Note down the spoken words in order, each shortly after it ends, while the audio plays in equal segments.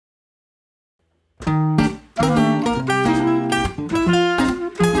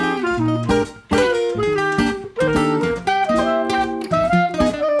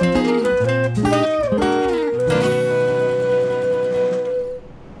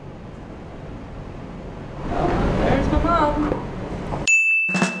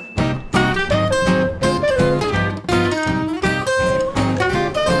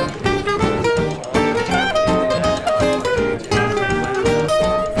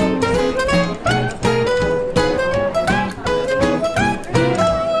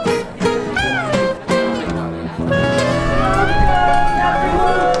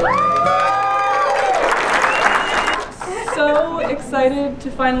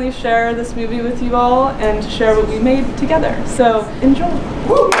finally share this movie with you all and to share what we made together. So enjoy.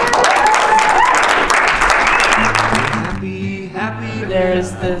 Woo!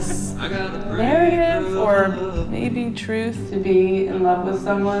 There's this narrative or maybe truth to be in love with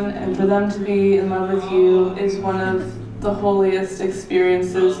someone, and for them to be in love with you is one of the holiest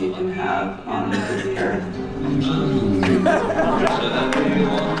experiences you can have on this earth.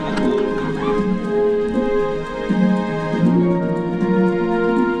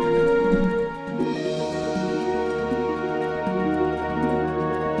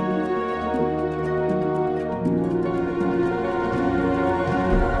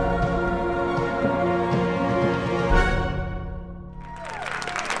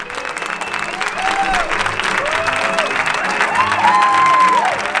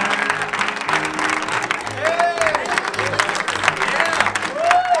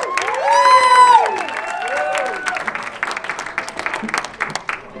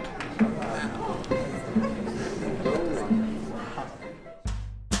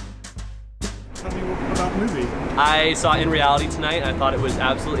 I saw In Reality tonight. I thought it was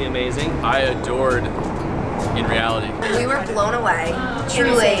absolutely amazing. I adored In Reality. We were blown away.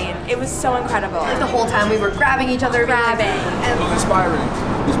 Truly. It was so incredible. Like the whole time we were grabbing each other. It was inspiring.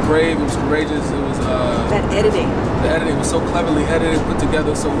 It was brave, it was courageous, it was that editing. The editing was so cleverly edited, put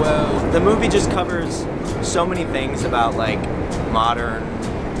together so well. The movie just covers so many things about like modern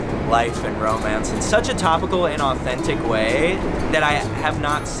life and romance in such a topical and authentic way that I have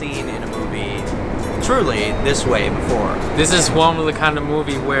not seen in a movie truly this way before. This is one of the kind of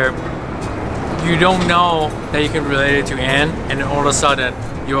movie where you don't know that you can relate it to Anne, and all of a sudden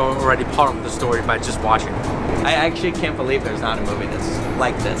you're already part of the story by just watching it. I actually can't believe there's not a movie that's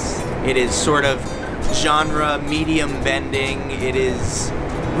like this. It is sort of genre medium bending. It is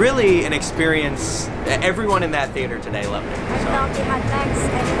really an experience. Everyone in that theater today loved it. I felt it had legs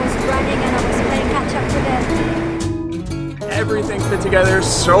and it was running and I was playing catch up with it. Everything fit together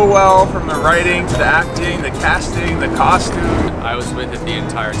so well, from the writing to the acting, the casting, the costume. I was with it the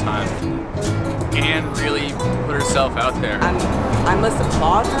entire time. Anne really put herself out there. I must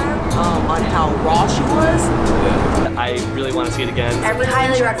applaud her on how raw she was. I really want to see it again. I would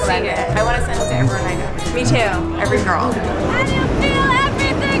highly recommend it. I want to send it to everyone I know. Me too. Every girl. And you feel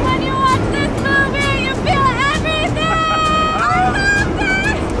everything when you watch this movie. You feel everything. I love this.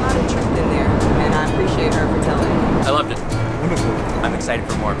 There's a lot of truth in there, and I appreciate her for telling me. I loved it. Wonderful. I'm excited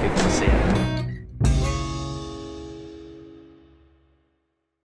for more people to see it.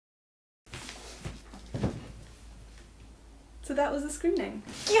 So that was the screening.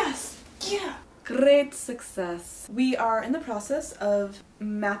 Yes! Yeah! Great success. We are in the process of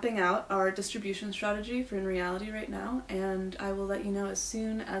mapping out our distribution strategy for In Reality right now, and I will let you know as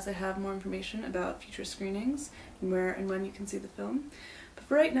soon as I have more information about future screenings and where and when you can see the film. But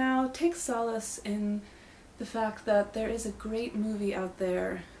for right now, take solace in the fact that there is a great movie out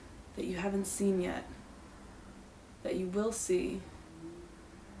there that you haven't seen yet, that you will see,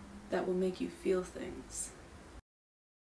 that will make you feel things.